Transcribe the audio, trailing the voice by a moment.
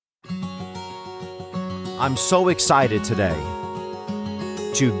I'm so excited today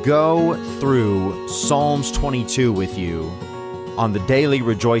to go through Psalms 22 with you on the Daily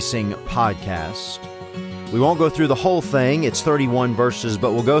Rejoicing podcast. We won't go through the whole thing. It's 31 verses,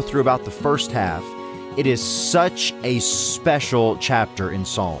 but we'll go through about the first half. It is such a special chapter in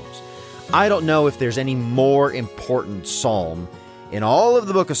Psalms. I don't know if there's any more important psalm in all of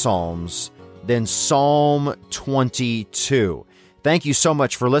the book of Psalms than Psalm 22. Thank you so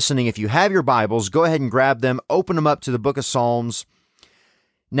much for listening. If you have your Bibles, go ahead and grab them, open them up to the book of Psalms.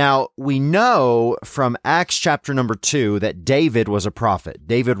 Now, we know from Acts chapter number 2 that David was a prophet.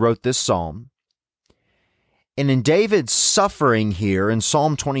 David wrote this psalm. And in David's suffering here in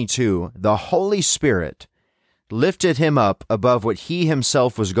Psalm 22, the Holy Spirit lifted him up above what he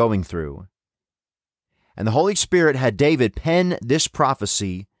himself was going through. And the Holy Spirit had David pen this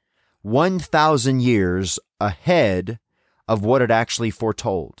prophecy 1,000 years ahead of what it actually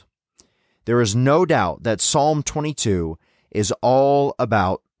foretold. There is no doubt that Psalm 22 is all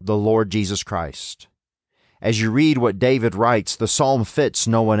about the Lord Jesus Christ. As you read what David writes, the psalm fits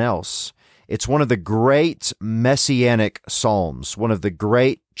no one else. It's one of the great messianic psalms, one of the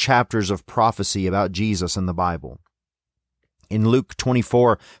great chapters of prophecy about Jesus in the Bible. In Luke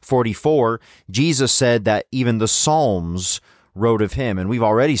 24:44, Jesus said that even the Psalms wrote of him. And we've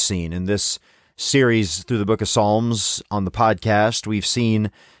already seen in this series through the book of Psalms on the podcast, we've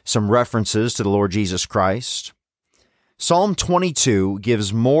seen some references to the Lord Jesus Christ. Psalm 22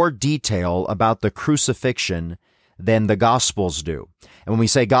 gives more detail about the crucifixion than the Gospels do. And when we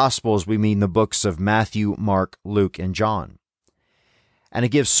say Gospels, we mean the books of Matthew, Mark, Luke, and John. And it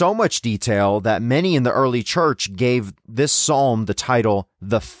gives so much detail that many in the early church gave this psalm the title,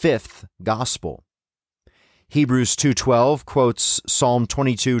 the fifth gospel. Hebrews 2:12 quotes Psalm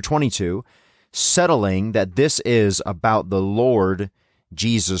 22:22, settling that this is about the Lord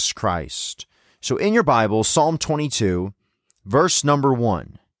Jesus Christ. So in your Bible, Psalm 22, verse number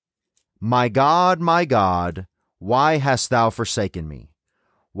 1, my God, why hast thou forsaken me?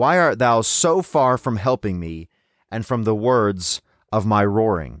 Why art thou so far from helping me and from the words of my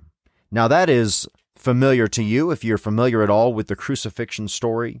roaring? Now that is familiar to you if you're familiar at all with the crucifixion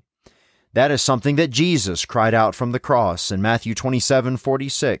story. That is something that Jesus cried out from the cross in Matthew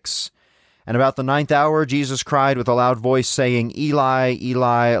 27:46. And about the 9th hour, Jesus cried with a loud voice, saying, Eli,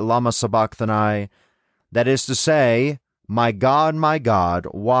 Eli, lama sabachthani? That is to say, my God,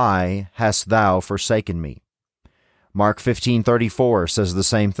 why hast thou forsaken me? Mark 15:34 says the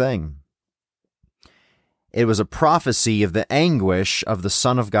same thing. It was a prophecy of the anguish of the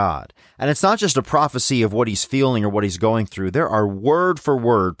Son of God. And it's not just a prophecy of what he's feeling or what he's going through. There are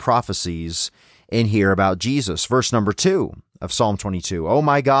word-for-word prophecies in here about Jesus. Verse number 2 of Psalm 22. O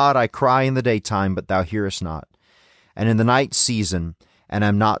my God, I cry in the daytime, but thou hearest not, and in the night season, and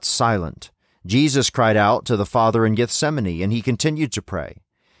am not silent. Jesus cried out to the Father in Gethsemane, and he continued to pray.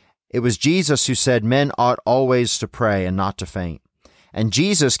 It was Jesus who said men ought always to pray and not to faint. And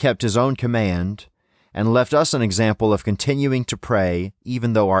Jesus kept his own command and left us an example of continuing to pray,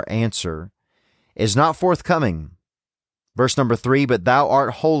 even though our answer is not forthcoming. Verse number 3, but thou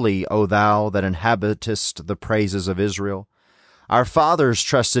art holy, O thou that inhabitest the praises of Israel. Our fathers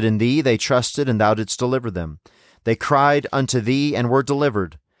trusted in thee, they trusted, and thou didst deliver them. They cried unto thee, and were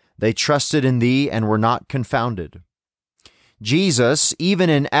delivered. They trusted in thee, and were not confounded. Jesus, even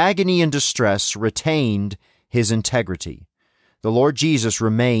in agony and distress, retained his integrity. The Lord Jesus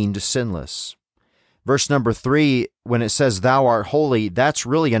remained sinless. Verse number 3, when it says, thou art holy, that's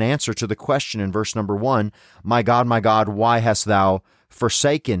really an answer to the question in verse number 1, my God, why hast thou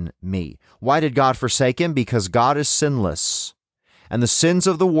forsaken me? Why did God forsake him? Because God is sinless, and the sins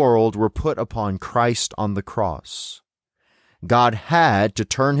of the world were put upon Christ on the cross. God had to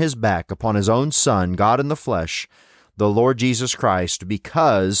turn his back upon his own Son, God in the flesh, the Lord Jesus Christ,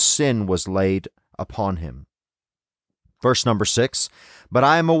 because sin was laid upon him. Verse number 6, but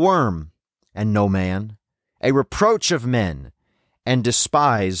I am a worm and no man, a reproach of men, and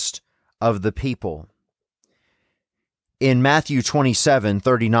despised of the people. In Matthew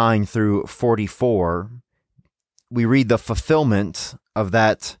 27:39 through 44, we read the fulfillment of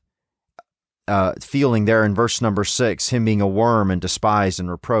that feeling there in verse number 6, him being a worm and despised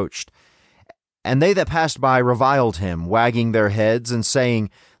and reproached. And they that passed by reviled him, wagging their heads and saying,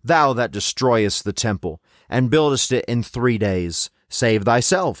 thou that destroyest the temple, and buildest it in 3 days, save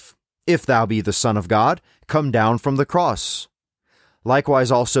thyself. If thou be the Son of God, come down from the cross.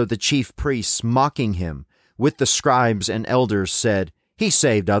 Likewise also the chief priests, mocking him, with the scribes and elders, said, he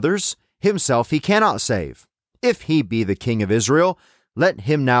saved others, himself he cannot save. If he be the King of Israel, let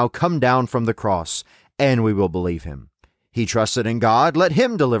him now come down from the cross, and we will believe him. He trusted in God, let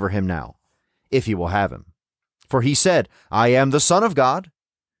him deliver him now, if he will have him. For he said, I am the Son of God.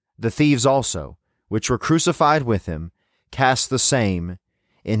 The thieves also, which were crucified with him, cast the same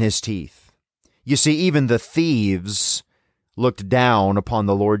in his teeth. You see, even the thieves looked down upon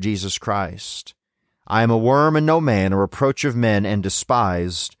the Lord Jesus Christ. I am a worm and no man, a reproach of men, and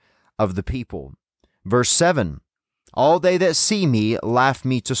despised of the people. Verse 7, all they that see me laugh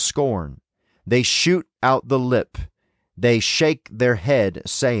me to scorn. They shoot out the lip. They shake their head,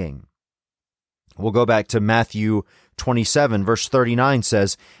 saying. We'll go back to Matthew 27, verse 39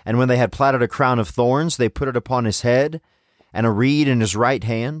 says, and when they had platted a crown of thorns, they put it upon his head, and a reed in his right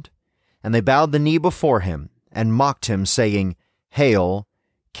hand, and they bowed the knee before him, and mocked him, saying, Hail,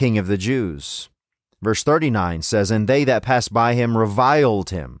 King of the Jews. Verse 39 says, and they that passed by him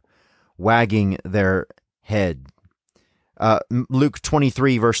reviled him, wagging their head. Luke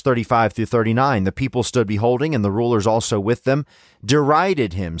 23, verse 35 through 39, the people stood beholding, and the rulers also with them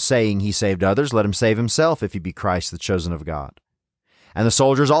derided him, saying, He saved others, let him save himself, if he be Christ, the chosen of God. And the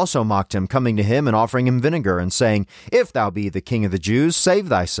soldiers also mocked him, coming to him and offering him vinegar, and saying, If thou be the King of the Jews, save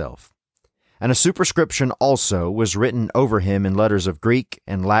thyself. And a superscription also was written over him in letters of Greek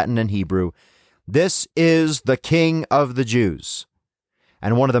and Latin and Hebrew, This is the King of the Jews.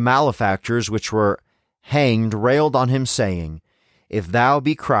 And one of the malefactors which were hanged railed on him, saying, If thou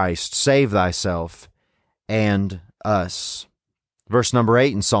be Christ, save thyself and us. Verse number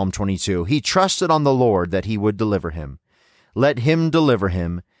 8 in Psalm 22, He trusted on the Lord that he would deliver him. Let him deliver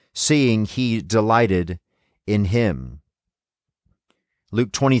him, seeing he delighted in him.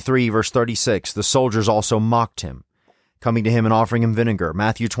 Luke 23, verse 36, the soldiers also mocked him, coming to him and offering him vinegar.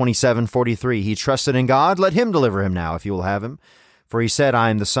 Matthew 27, 43, He trusted in God, let him deliver him now, if you will have him. For he said, I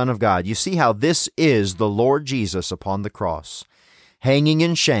am the Son of God. You see how this is the Lord Jesus upon the cross, hanging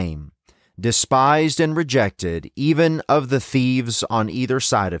in shame, despised and rejected, even of the thieves on either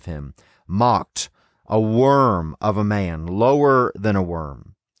side of him, mocked, a worm of a man, lower than a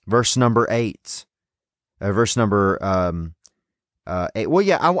worm. Verse number 8. Verse number 8. Well,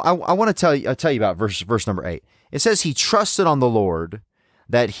 yeah, I want to tell you about verse number 8. It says, He trusted on the Lord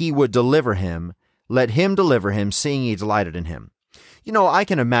that he would deliver him. Let him deliver him, seeing he delighted in him. You know, I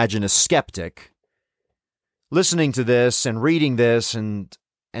can imagine a skeptic listening to this and reading this and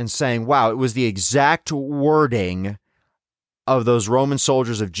saying, wow, it was the exact wording of those Roman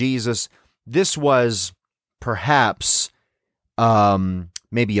soldiers of Jesus. This was perhaps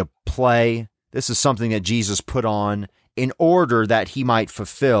maybe a play. This is something that Jesus put on in order that he might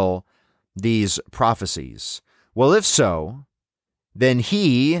fulfill these prophecies. Well, if so, then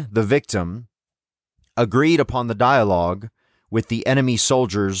he, the victim, agreed upon the dialogue with the enemy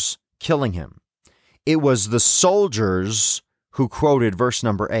soldiers killing him. It was the soldiers who quoted verse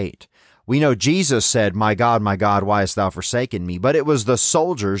number 8. We know Jesus said, my God, why hast thou forsaken me? But it was the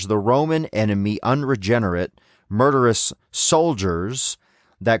soldiers, the Roman enemy, unregenerate, murderous soldiers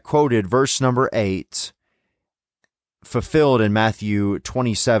that quoted verse number 8, fulfilled in Matthew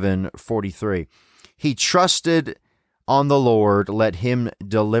 27:43. He trusted on the Lord, let him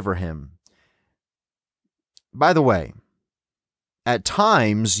deliver him. By the way, at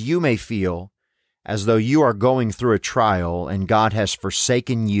times you may feel as though you are going through a trial and God has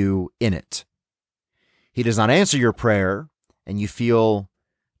forsaken you in it. He does not answer your prayer and you feel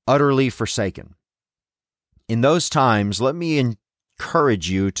utterly forsaken. In those times, let me encourage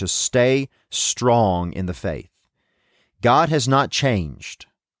you to stay strong in the faith. God has not changed.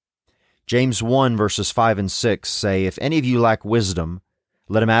 James 1 verses 5 and 6 say, If any of you lack wisdom,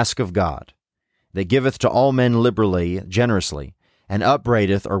 let him ask of God, that giveth to all men liberally, generously, and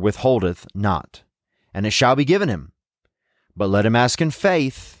upbraideth or withholdeth not, and it shall be given him. But let him ask in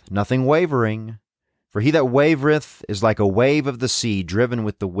faith, nothing wavering. For he that wavereth is like a wave of the sea, driven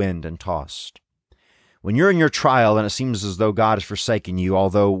with the wind and tossed. When you're in your trial and it seems as though God has forsaken you,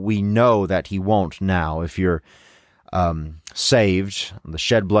 although we know that he won't now, if you're saved, the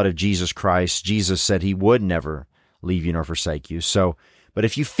shed blood of Jesus Christ, Jesus said he would never leave you nor forsake you. So, but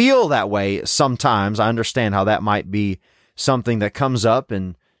if you feel that way sometimes, I understand how that might be something that comes up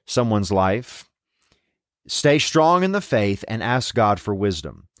in someone's life. Stay strong in the faith and ask God for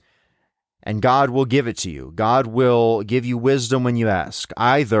wisdom. And God will give it to you. God will give you wisdom when you ask.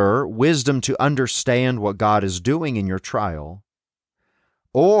 Either wisdom to understand what God is doing in your trial,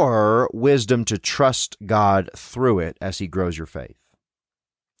 or wisdom to trust God through it as he grows your faith.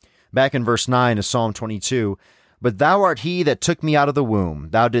 Back in verse 9 of Psalm 22, But thou art he that took me out of the womb.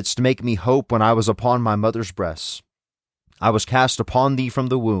 Thou didst make me hope when I was upon my mother's breasts. I was cast upon thee from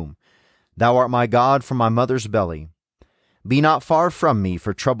the womb. Thou art my God from my mother's belly. Be not far from me,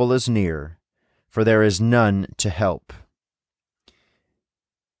 for trouble is near, for there is none to help.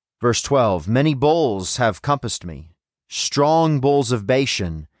 Verse 12, many bulls have compassed me. Strong bulls of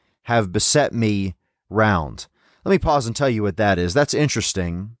Bashan have beset me round. Let me pause and tell you what that is. That's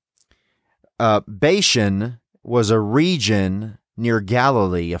interesting. Bashan was a region near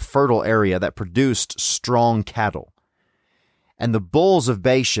Galilee, a fertile area that produced strong cattle. And the bulls of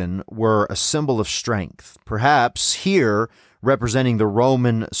Bashan were a symbol of strength, perhaps here representing the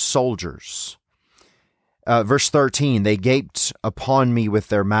Roman soldiers. Verse 13, they gaped upon me with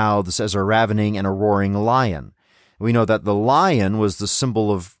their mouths as a ravening and a roaring lion. We know that the lion was the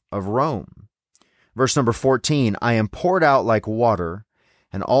symbol of Rome. Verse number 14, I am poured out like water,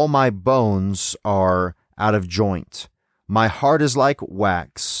 and all my bones are out of joint. My heart is like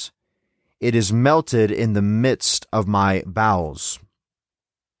wax. It is melted in the midst of my bowels.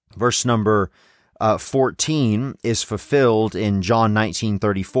 Verse number 14 is fulfilled in John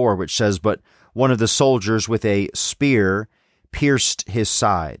 19:34, which says, but one of the soldiers with a spear pierced his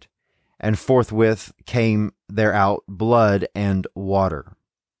side, and forthwith came there out blood and water.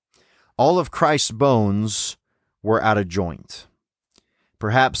 All of Christ's bones were out of joint.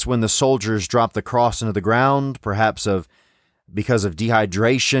 Perhaps when the soldiers dropped the cross into the ground, perhaps because of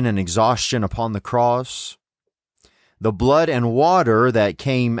dehydration and exhaustion upon the cross. The blood and water that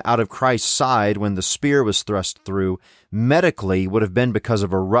came out of Christ's side when the spear was thrust through medically would have been because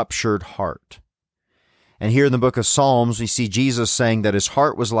of a ruptured heart. And here in the book of Psalms, we see Jesus saying that his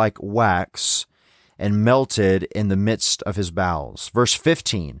heart was like wax and melted in the midst of his bowels. Verse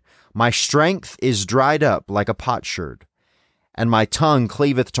 15, my strength is dried up like a potsherd, and my tongue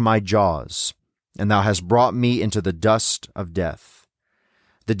cleaveth to my jaws, and thou hast brought me into the dust of death.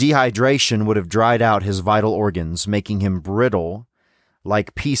 The dehydration would have dried out his vital organs, making him brittle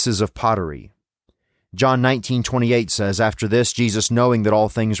like pieces of pottery. John 19:28 says, after this, Jesus, knowing that all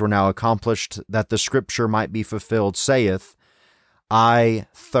things were now accomplished, that the scripture might be fulfilled, saith, I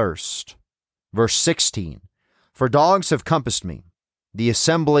thirst. Verse 16, for dogs have compassed me. The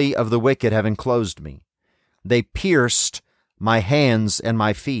assembly of the wicked have enclosed me. They pierced my hands and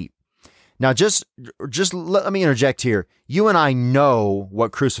my feet. Now, just let me interject here. You and I know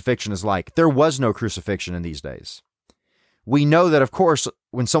what crucifixion is like. There was no crucifixion in these days. We know that, of course,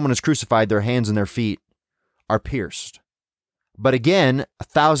 when someone is crucified, their hands and their feet are pierced. But again,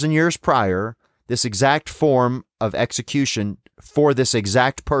 1,000 years prior, this exact form of execution for this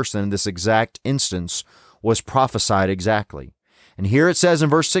exact person, this exact instance, was prophesied exactly. And here it says in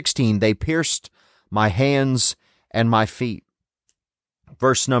verse 16, they pierced my hands and my feet.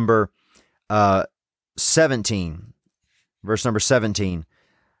 Verse number 17. Verse number 17.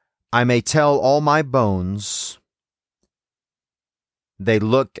 I may tell all my bones, they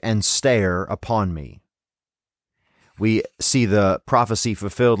look and stare upon me. We see the prophecy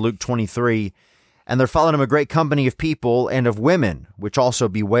fulfilled, Luke 23. And there followed him a great company of people and of women, which also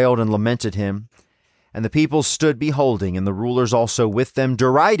bewailed and lamented him. And the people stood beholding, and the rulers also with them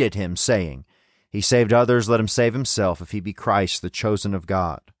derided him, saying, he saved others, let him save himself, if he be Christ, the chosen of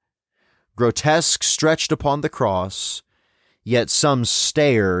God. Grotesque stretched upon the cross, yet some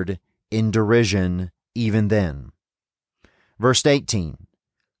stared in derision even then. Verse 18,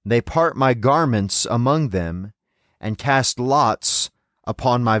 they part my garments among them, and cast lots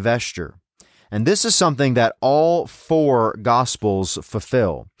upon my vesture. And this is something that all four Gospels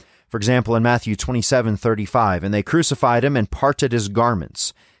fulfill. For example, in Matthew 27:35, and they crucified him and parted his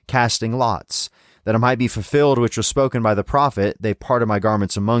garments, casting lots, that it might be fulfilled which was spoken by the prophet, they parted my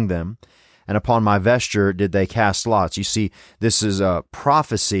garments among them, and upon my vesture did they cast lots. You see, this is a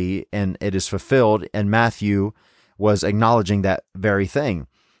prophecy, and it is fulfilled, and Matthew was acknowledging that very thing.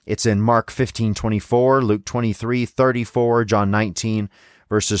 It's in Mark 15:24, Luke 23:34, John 19,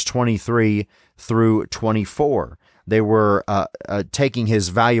 verses 23 through 24. They were taking his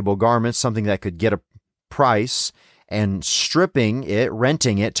valuable garments, something that could get a price, and stripping it,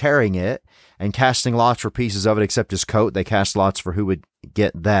 renting it, tearing it, and casting lots for pieces of it, except his coat. They cast lots for who would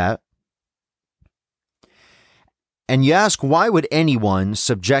get that. And you ask, why would anyone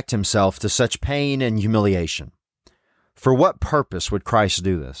subject himself to such pain and humiliation? For what purpose would Christ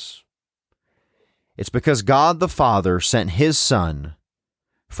do this? It's because God the Father sent his Son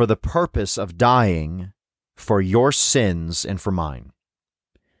for the purpose of dying for your sins and for mine.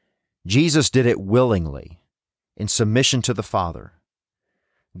 Jesus did it willingly, in submission to the Father.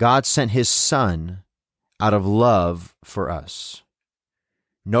 God sent his Son out of love for us.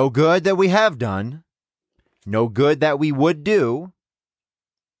 No good that we have done, no good that we would do,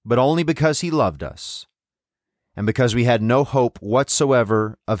 but only because he loved us, and because we had no hope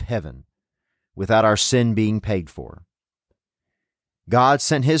whatsoever of heaven without our sin being paid for. God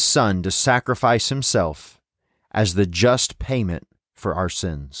sent his Son to sacrifice himself as the just payment for our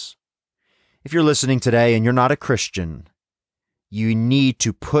sins. If you're listening today and you're not a Christian, you need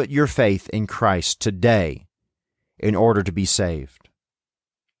to put your faith in Christ today in order to be saved.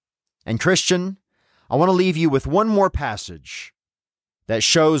 And Christian, I want to leave you with one more passage that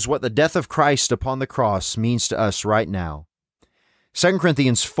shows what the death of Christ upon the cross means to us right now. 2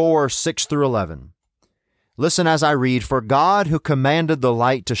 Corinthians 4, 6 through 11. Listen as I read, "For God, who commanded the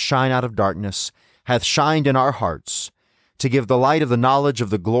light to shine out of darkness, hath shined in our hearts, to give the light of the knowledge of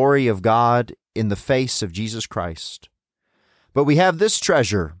the glory of God in the face of Jesus Christ. But we have this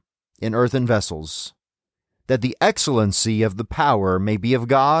treasure in earthen vessels, that the excellency of the power may be of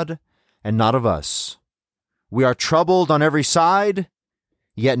God and not of us. We are troubled on every side,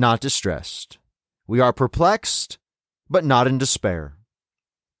 yet not distressed. We are perplexed, but not in despair.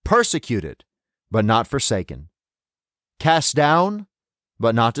 Persecuted, but not forsaken. Cast down,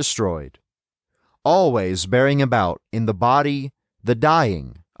 but not destroyed. Always bearing about in the body the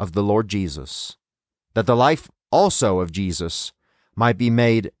dying of the Lord Jesus, that the life also of Jesus might be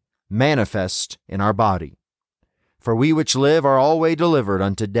made manifest in our body. For we which live are always delivered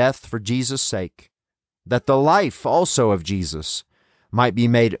unto death for Jesus' sake, that the life also of Jesus might be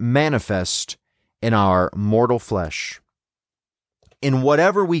made manifest in our mortal flesh." In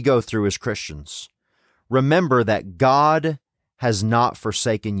whatever we go through as Christians, remember that God has not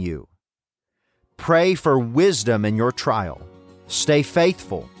forsaken you. Pray for wisdom in your trial. Stay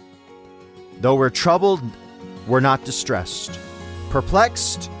faithful. Though we're troubled, we're not distressed.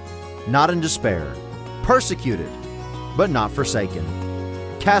 Perplexed, not in despair. Persecuted, but not forsaken.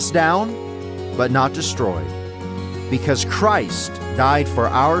 Cast down, but not destroyed. Because Christ died for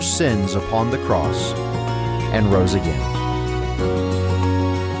our sins upon the cross and rose again.